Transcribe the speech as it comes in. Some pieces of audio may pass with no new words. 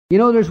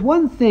There's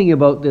one thing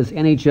about this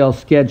NHL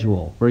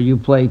schedule where you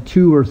play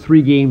 2 or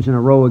 3 games in a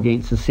row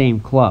against the same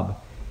club.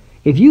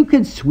 If you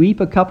could sweep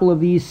a couple of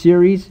these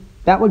series,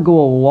 that would go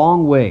a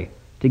long way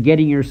to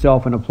getting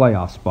yourself in a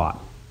playoff spot.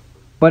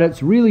 But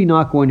it's really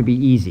not going to be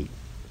easy.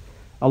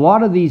 A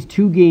lot of these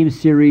 2-game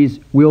series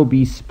will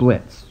be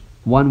splits,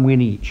 1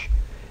 win each.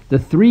 The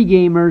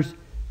 3-gamers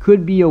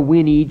could be a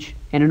win each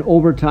and an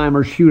overtime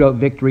or shootout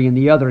victory in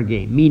the other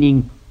game,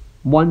 meaning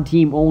one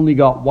team only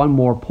got 1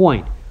 more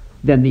point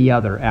than the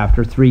other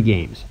after 3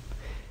 games.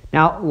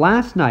 Now,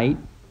 last night,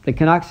 the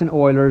Canucks and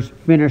Oilers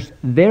finished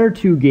their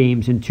 2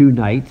 games in 2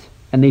 nights,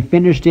 and they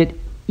finished it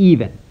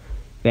even.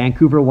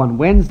 Vancouver won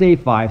Wednesday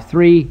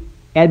 5-3,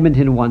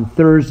 Edmonton won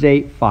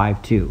Thursday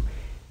 5-2.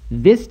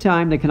 This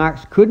time, the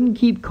Canucks couldn't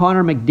keep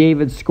Connor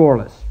McDavid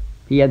scoreless.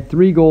 He had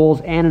 3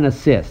 goals and an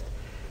assist.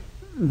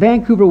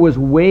 Vancouver was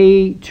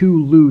way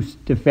too loose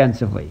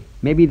defensively.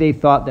 Maybe they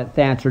thought that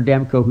Thatcher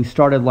Demko, who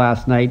started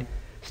last night,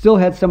 still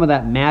had some of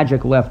that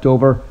magic left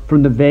over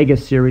from the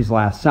Vegas series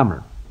last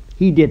summer.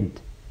 He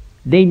didn't.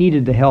 They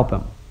needed to help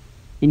him.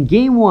 In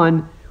Game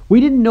 1,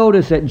 we didn't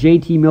notice that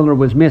JT Miller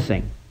was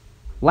missing.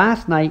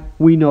 Last night,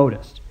 we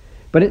noticed.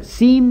 But it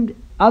seemed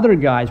other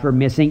guys were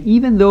missing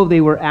even though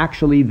they were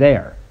actually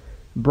there.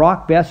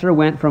 Brock Besser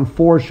went from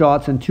 4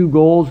 shots and 2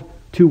 goals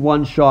to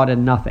 1 shot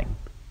and nothing.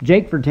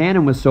 Jake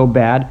Virtanen was so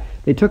bad,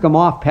 they took him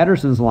off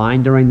Pettersson's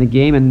line during the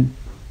game and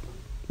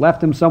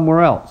left him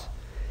somewhere else.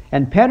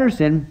 And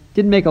Pettersson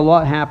didn't make a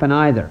lot happen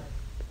either.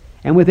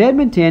 And with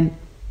Edmonton,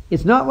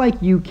 it's not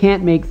like you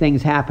can't make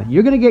things happen.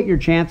 You're going to get your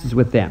chances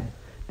with them.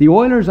 The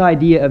Oilers'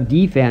 idea of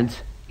defense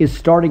is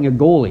starting a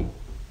goalie.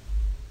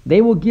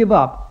 They will give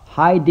up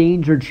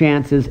high-danger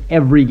chances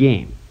every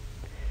game.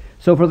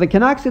 So for the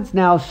Canucks, it's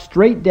now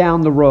straight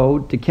down the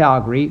road to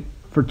Calgary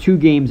for 2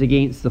 games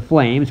against the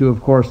Flames, who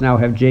of course now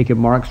have Jacob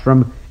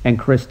Markstrom and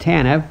Chris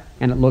Tanev,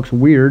 and it looks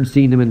weird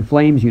seeing them in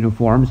Flames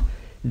uniforms.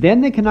 Then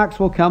the Canucks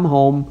will come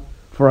home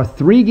for a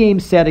 3-game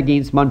set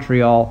against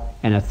Montreal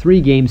and a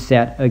 3-game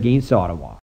set against Ottawa.